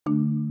Good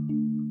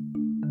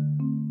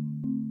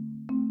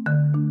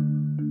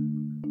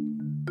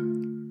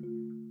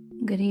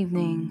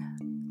evening.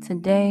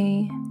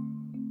 Today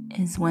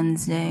is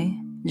Wednesday,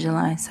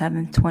 July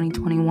 7th,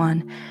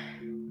 2021,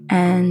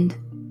 and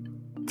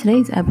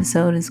today's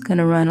episode is going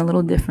to run a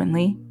little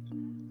differently.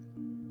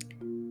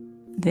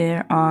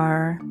 There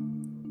are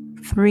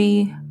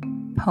 3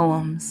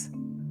 poems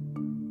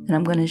that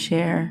I'm going to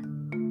share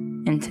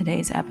in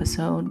today's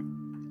episode.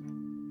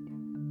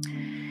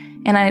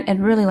 And I'd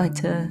really like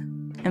to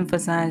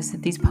emphasize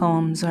that these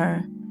poems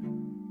are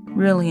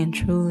really and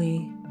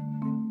truly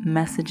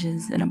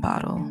messages in a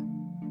bottle.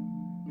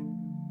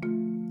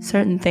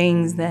 Certain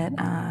things that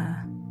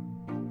are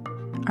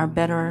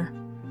better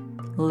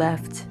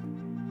left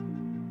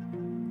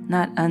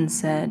not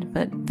unsaid,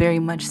 but very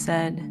much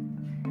said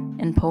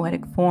in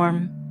poetic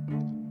form.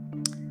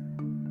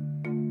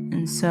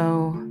 And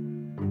so,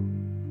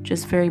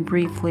 just very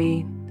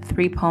briefly,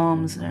 3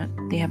 poems,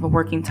 they have a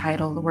working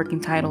title. The working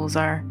titles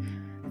are,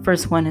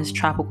 first one is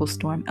Tropical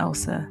Storm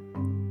Elsa,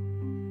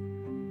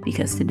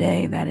 because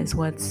today that is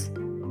what's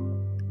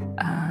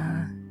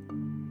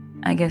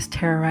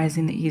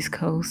terrorizing the East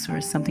Coast, or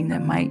something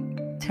that might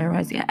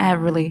terrorize I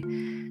have really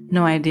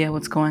no idea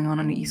what's going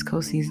on the East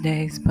Coast these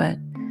days, but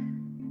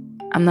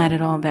I'm not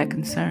at all that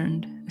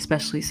concerned,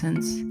 especially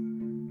since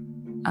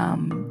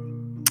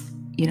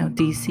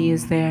DC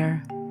is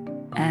there,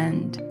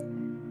 and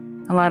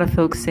a lot of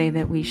folks say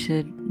that we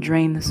should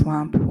drain the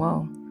swamp.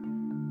 Well,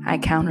 I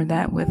counter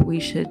that with we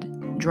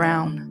should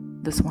drown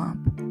the swamp.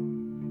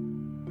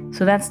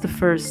 So that's the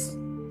first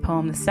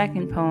poem. The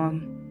second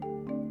poem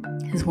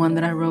is one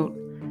that I wrote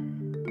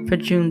for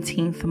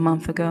Juneteenth a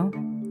month ago.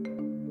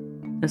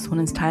 This one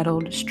is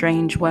titled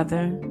Strange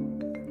Weather.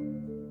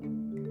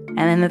 And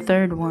then the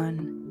third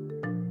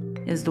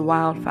one is the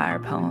wildfire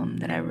poem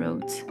that I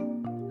wrote,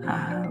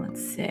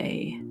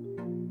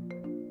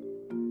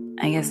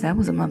 I guess that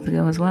was a month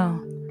ago as well.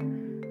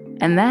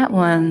 And that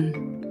one,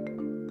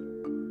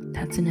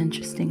 that's an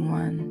interesting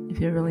one if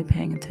you're really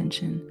paying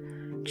attention.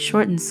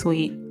 Short and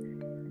sweet,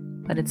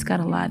 but it's got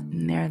a lot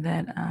in there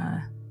that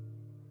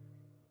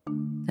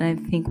I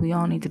think we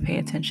all need to pay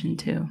attention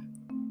to.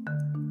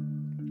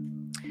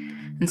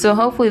 And so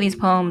hopefully these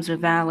poems are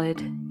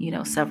valid,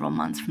 several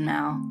months from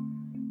now.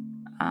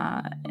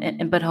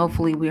 But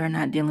hopefully we are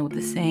not dealing with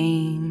the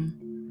same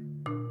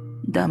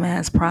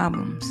dumbass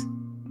problems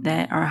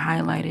that are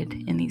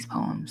highlighted in these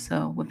poems.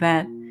 So with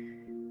that,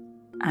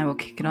 I will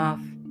kick it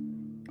off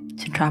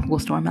to Tropical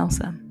Storm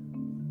Elsa.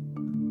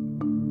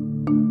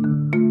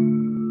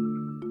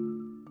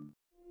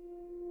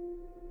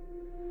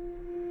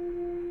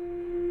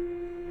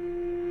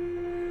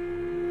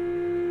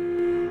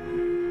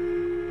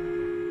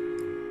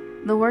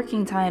 The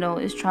working title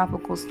is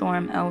Tropical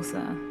Storm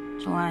Elsa,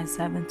 July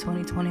 7th,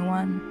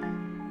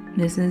 2021.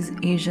 This is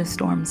Asia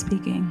Storm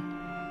speaking.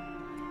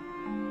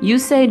 You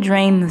say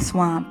drain the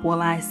swamp,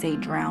 well I say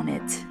drown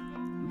it.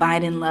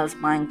 Biden loves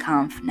Mein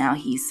Kampf, now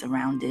he's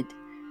surrounded.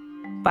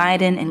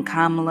 Biden and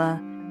Kamala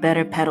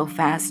better pedal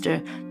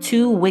faster.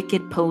 2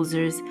 wicked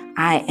posers,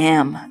 I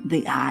am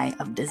the eye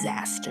of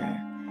disaster.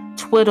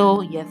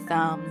 Twiddle your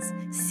thumbs,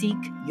 seek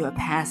your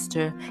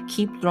pastor.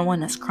 Keep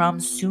throwing us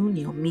crumbs, soon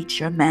you'll meet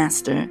your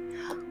master.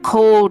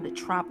 Cold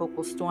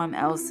tropical storm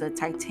Elsa,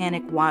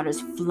 Titanic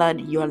waters flood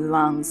your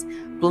lungs.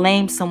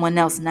 Blame someone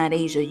else, not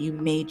Asia, you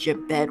made your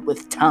bed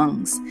with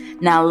tongues.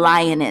 Now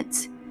lie in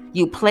it.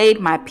 You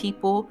played my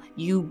people,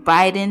 you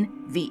Biden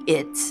the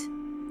it.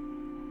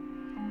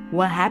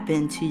 What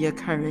happened to your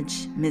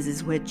courage,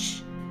 Mrs.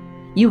 Witch?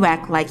 You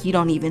act like you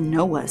don't even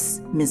know us,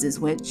 Mrs.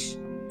 Witch.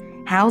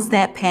 How's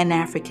that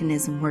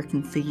Pan-Africanism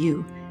working for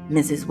you,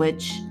 Mrs.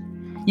 Witch?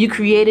 You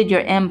created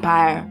your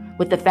empire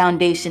with the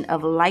foundation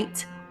of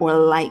light or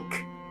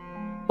like.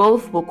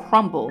 Both will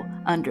crumble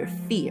under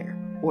fear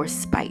or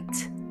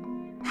spite.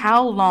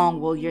 How long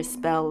will your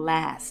spell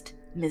last,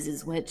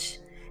 Mrs. Witch?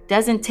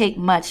 Doesn't take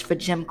much for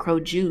Jim Crow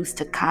Jews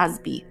to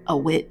Cosby a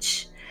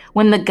witch.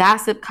 When the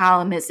gossip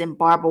columnists and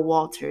Barbara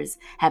Walters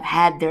have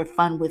had their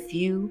fun with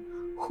you,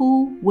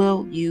 who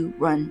will you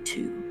run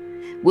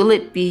to? Will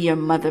it be your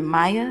mother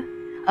Maya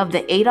of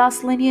the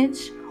ADOS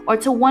lineage, or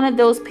to one of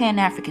those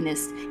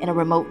Pan-Africanists in a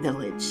remote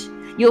village?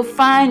 You'll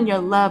find your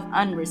love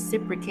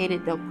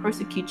unreciprocated. They'll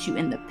persecute you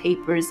in the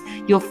papers.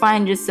 You'll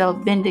find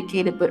yourself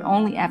vindicated, but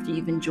only after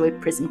you've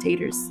enjoyed prison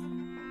taters.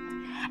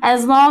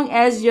 As long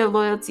as your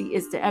loyalty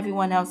is to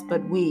everyone else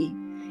but we,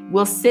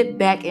 we'll sit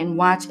back and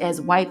watch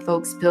as white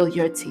folks spill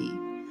your tea.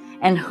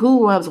 And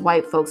who loves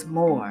white folks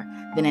more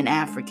than an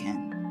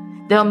African?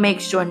 They'll make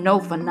sure no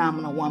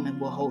phenomenal woman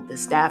will hold the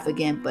staff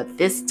again, but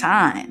this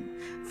time,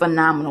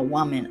 phenomenal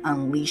woman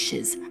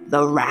unleashes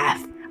the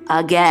wrath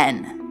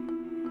again.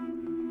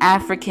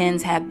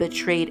 Africans have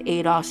betrayed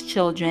ADOS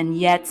children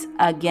yet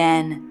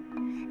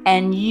again.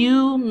 And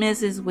you,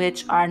 Mrs.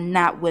 Witch, are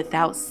not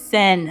without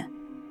sin.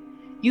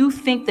 You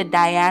think the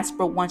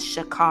diaspora wants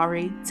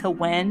Sha'Carri to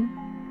win?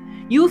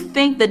 You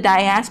think the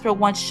diaspora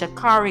wants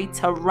Sha'Carri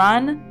to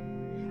run?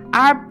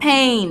 Our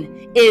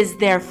pain is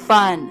their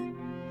fun.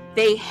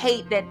 They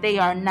hate that they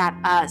are not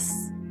us.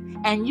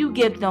 and you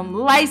give them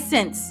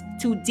license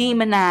to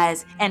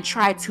demonize and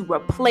try to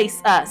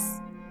replace us.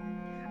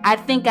 I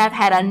think I've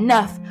had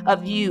enough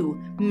of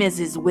you,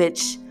 Mrs.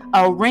 Witch.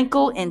 A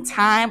wrinkle in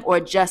time or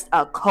just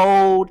a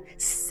cold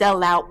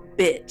sellout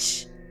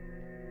bitch.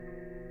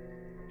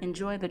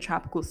 Enjoy the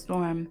tropical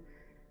storm.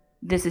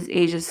 This is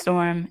Asia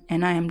Storm,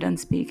 and I am done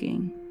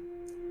speaking.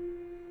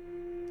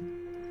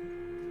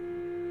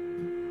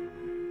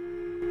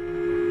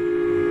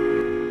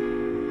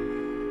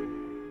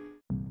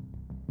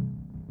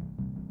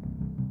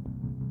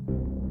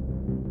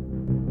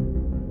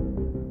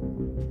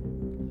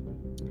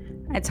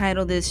 I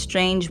titled this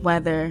Strange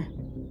Weather,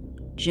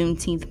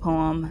 Juneteenth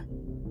Poem,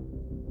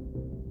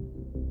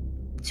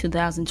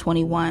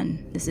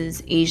 2021. This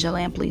is Asia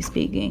Lampley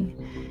speaking.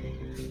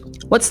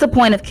 What's the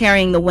point of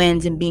carrying the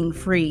wind and being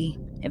free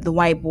if the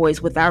white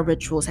boys with our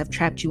rituals have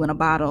trapped you in a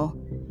bottle?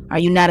 Are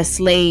you not a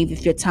slave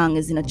if your tongue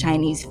is in a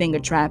Chinese finger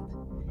trap?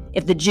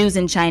 If the Jews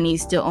and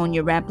Chinese still own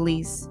your rap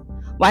lease?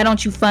 Why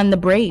don't you fund the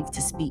brave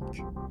to speak?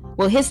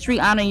 Will history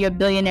honor your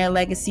billionaire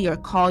legacy or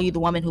call you the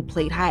woman who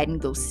played hide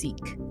and go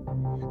seek?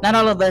 Not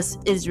all of us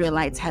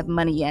Israelites have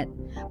money yet,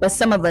 but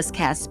some of us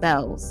cast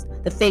spells.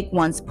 The fake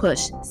ones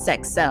push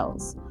sex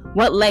sells.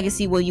 What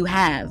legacy will you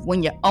have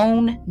when your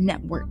own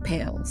network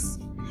pales?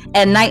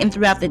 At night and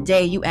throughout the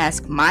day, you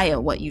ask Maya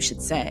what you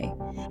should say,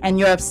 and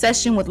your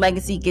obsession with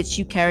legacy gets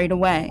you carried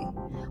away.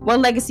 What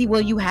legacy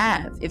will you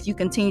have if you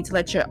continue to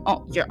let your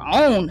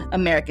own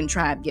American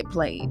tribe get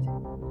played?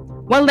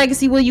 What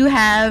legacy will you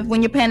have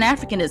when your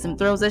Pan-Africanism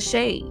throws us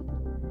shade?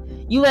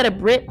 You let a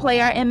Brit play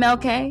our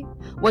MLK?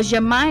 Was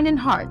your mind and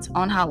heart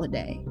on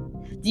holiday?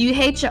 Do you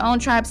hate your own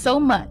tribe so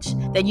much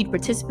that you'd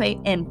participate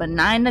in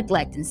benign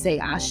neglect and say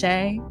Ashe?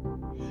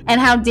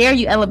 And how dare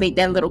you elevate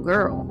that little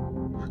girl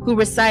who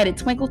recited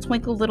Twinkle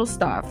Twinkle Little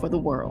Star for the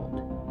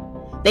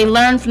world? They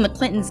learned from the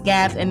Clintons'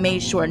 gaffe and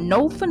made sure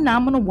no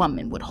phenomenal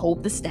woman would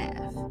hold the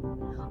staff.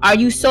 Are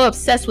you so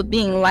obsessed with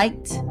being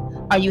liked?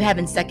 Are you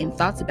having second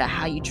thoughts about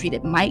how you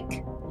treated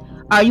Mike?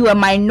 Are you a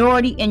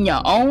minority in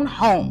your own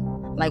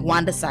home like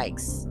Wanda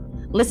Sykes?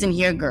 Listen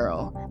here,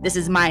 girl. This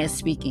is Maya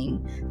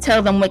speaking.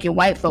 Tell them wicked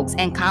white folks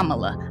and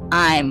Kamala,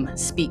 I'm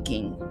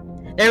speaking.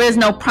 There is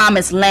no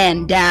promised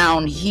land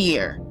down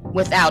here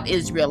without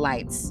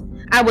Israelites.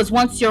 I was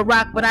once your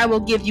rock, but I will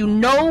give you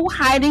no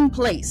hiding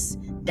place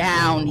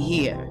down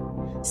here.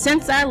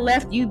 Since I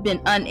left, you've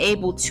been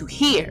unable to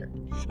hear.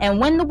 And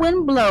when the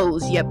wind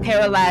blows, you're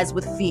paralyzed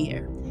with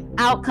fear.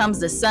 Out comes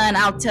the sun,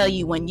 I'll tell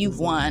you when you've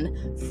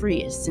won.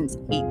 Freest since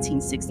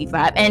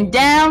 1865. And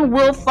down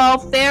will fall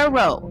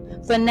Pharaoh.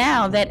 For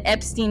now, that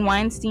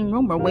Epstein-Weinstein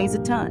rumor weighs a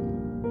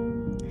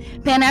ton.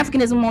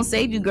 Pan-Africanism won't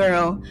save you,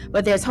 girl,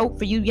 but there's hope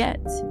for you yet.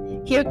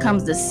 Here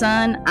comes the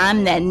sun,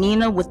 I'm that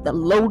Nina with the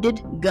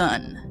loaded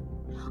gun.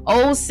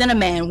 Old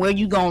Cinnamon, where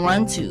you gonna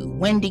run to?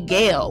 Wendy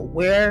Gale,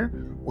 where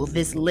will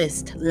this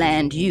list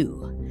land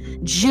you?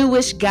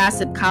 Jewish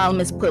gossip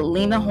columnists put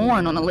Lena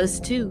Horne on the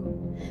list too.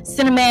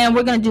 Cinnamon,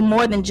 we're gonna do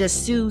more than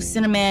just sue.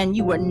 Cinnamon,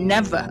 you were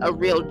never a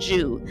real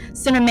Jew.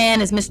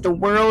 Cinnamon is Mr.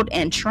 World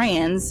and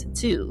trans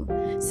too.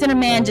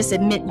 Cinnamon, just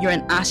admit you're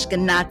an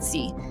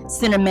Ashkenazi.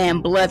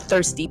 Cinnamon,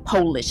 bloodthirsty,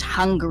 Polish,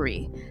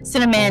 Hungary.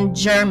 Cinnamon,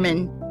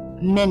 German,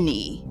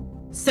 mini.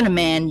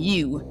 Cinnamon,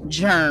 you,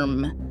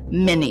 germ,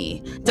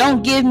 mini.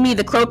 Don't give me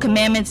the crow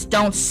commandments,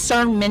 don't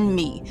sermon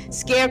me.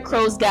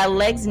 Scarecrows got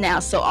legs now,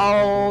 so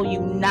all you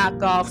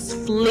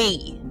knockoffs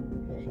flee.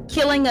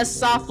 Killing us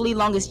softly,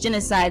 longest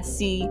genocide,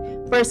 see.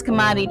 First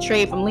commodity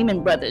trade from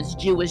Lehman Brothers,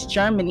 Jewish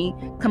Germany.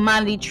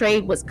 Commodity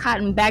trade was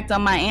cotton backed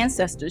on my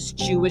ancestors,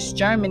 Jewish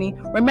Germany.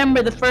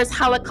 Remember the first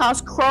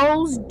Holocaust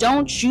crows?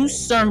 Don't you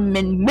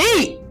sermon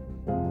me!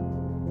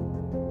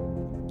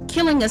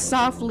 Killing us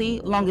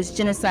softly, longest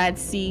genocide,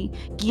 see.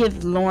 Give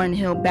Lauryn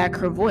Hill back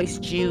her voice,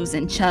 Jews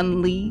and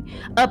Chun-Li.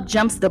 Up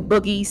jumps the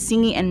boogie,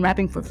 singing and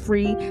rapping for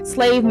free.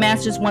 Slave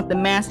masters want the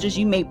masters,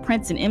 you made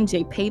Prince and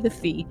MJ pay the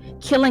fee.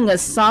 Killing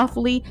us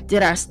softly,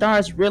 did our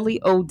stars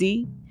really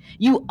OD?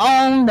 You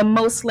own the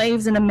most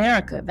slaves in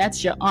America,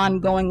 that's your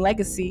ongoing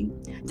legacy.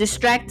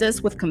 Distract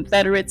us with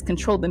Confederates,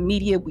 control the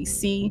media we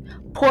see.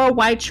 Poor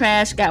white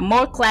trash got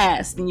more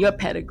class than your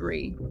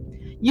pedigree.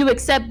 You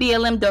accept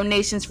BLM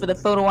donations for the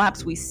photo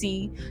ops we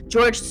see.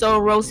 George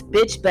Soros,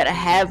 bitch, better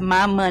have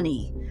my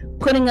money.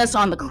 Putting us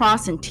on the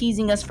cross and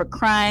teasing us for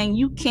crying.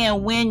 You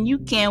can't win, you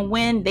can't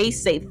win. They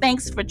say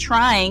thanks for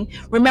trying.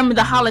 Remember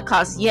the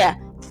Holocaust, yeah,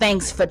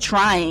 thanks for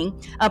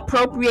trying.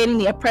 Appropriating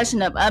the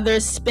oppression of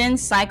others, spin,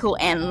 cycle,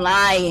 and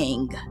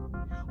lying.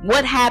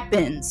 What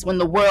happens when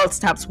the world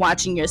stops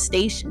watching your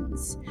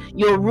stations?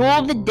 You'll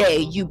rule the day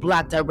you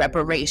blocked our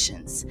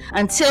reparations.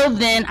 Until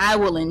then, I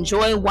will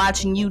enjoy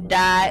watching you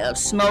die of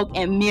smoke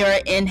and mirror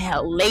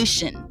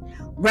inhalation.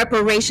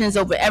 Reparations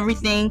over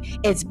everything.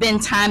 It's been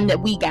time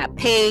that we got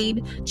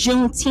paid.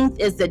 Juneteenth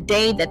is the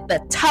day that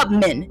the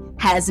Tubman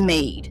has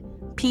made.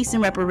 Peace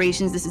and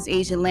reparations. This is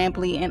Asia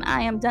Lampley, and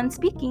I am done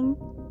speaking.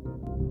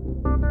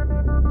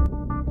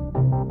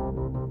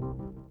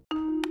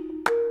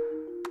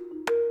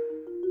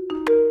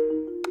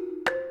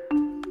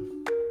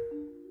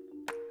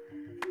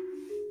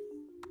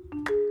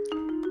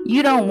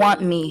 You don't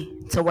want me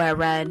to wear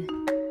red.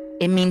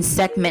 It means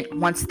segment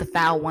once the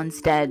foul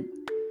one's dead.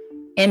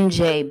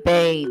 MJ,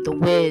 Bay, The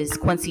Wiz,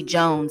 Quincy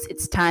Jones,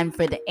 it's time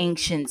for the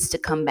ancients to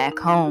come back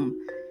home.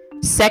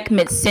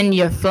 Sekhmet, send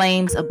your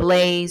flames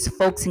ablaze.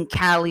 Folks in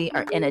Cali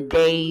are in a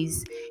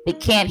daze. They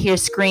can't hear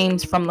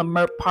screams from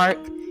Lamert Park.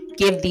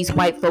 Give these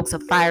white folks a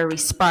fiery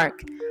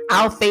spark.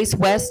 I'll face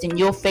west and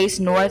you'll face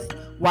north.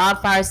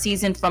 Wildfire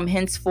season from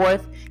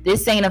henceforth.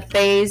 This ain't a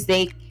phase.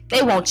 They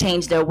won't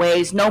change their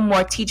ways. No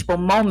more teachable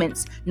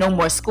moments. No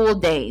more school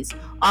days.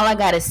 All I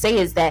gotta say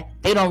is that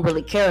they don't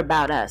really care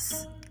about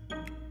us.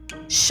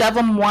 Shove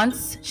 'em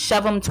once,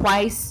 shove 'em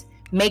twice.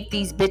 Make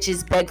these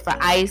bitches beg for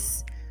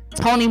ice.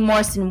 Toni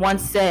Morrison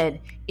once said,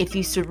 if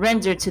you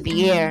surrender to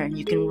the air,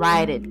 you can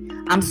ride it.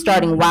 I'm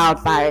starting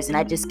wildfires and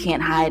I just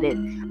can't hide it.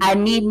 I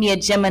need me a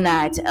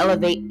Gemini to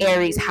elevate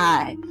Aries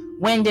high.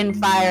 Wind and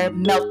fire,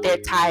 melt their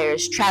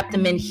tires. Trap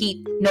them in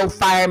heat, no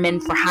firemen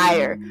for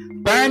hire.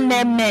 Burn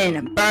their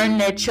men, burn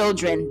their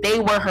children. They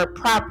were her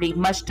property,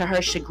 much to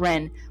her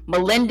chagrin.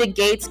 Melinda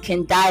Gates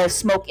can die of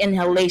smoke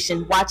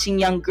inhalation. Watching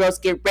young girls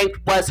get raped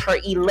was her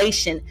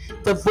elation.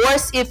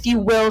 Divorce, if you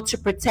will, to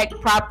protect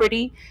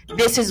property.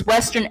 This is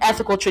Western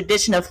ethical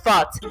tradition of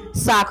thought.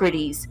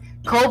 Socrates.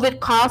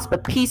 COVID coughs,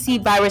 but PC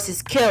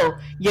viruses kill.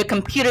 Your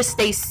computer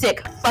stays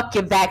sick. Fuck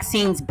your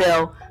vaccines,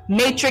 Bill.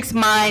 Matrix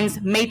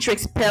minds,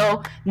 matrix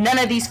pill. None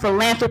of these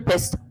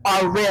philanthropists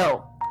are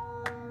real.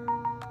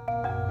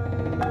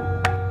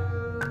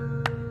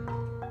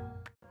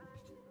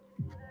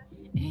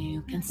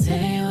 You can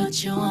say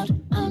what you want,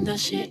 I'm the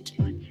shit.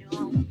 I'm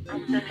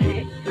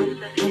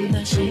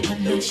the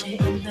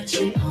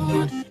shit. I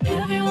want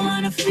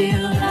everyone to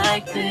feel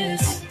like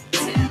this.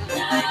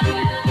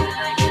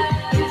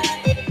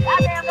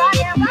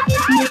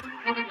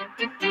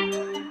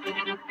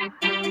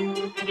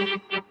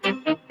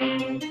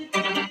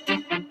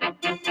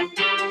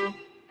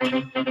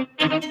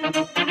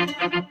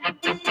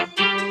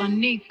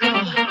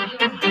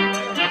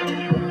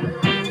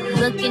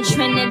 Looking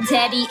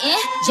Trinidadian,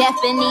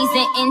 Japanese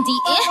and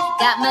Indian.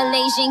 Got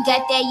Malaysian,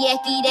 got that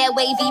yaki, that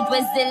wavy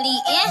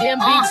Brazilian. Them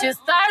bitches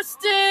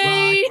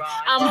thirsty.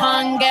 I'm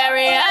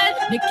Hungarian.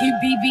 Nikki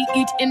BB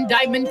eating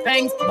diamond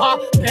fangs,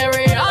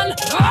 barbarian.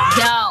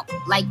 Yo,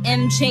 like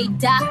MJ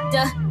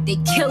Doctor, they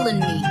killing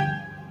me.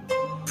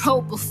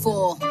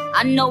 Propofol,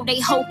 I know they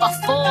hope I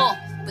fall.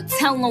 But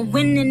tell them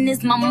winning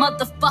is my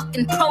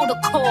motherfucking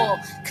protocol.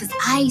 Cause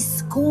I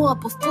score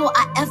before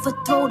I ever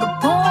throw the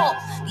ball.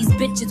 These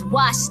bitches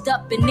washed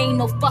up and ain't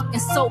no fucking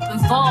soap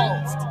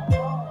involved.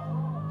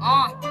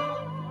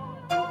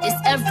 It's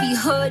every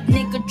hood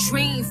nigga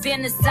dream,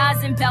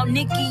 fantasizing about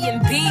Nicki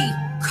and B.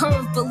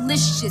 Curve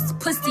delicious,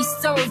 pussy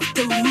served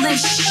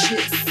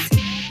delicious.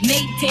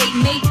 Mayday,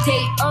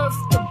 mayday, earth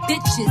the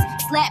bitches.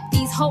 Slap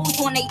these hoes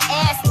on they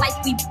ass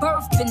like we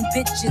birthing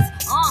bitches.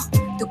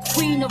 The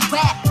queen of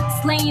rap,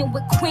 slaying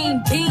with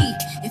Queen B.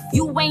 If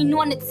you ain't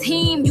on the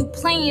team, you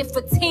playing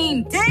for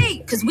Team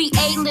D. Cause we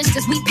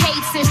A-listers, we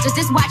paid sisters.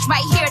 This watch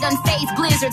right here done phase blizzards.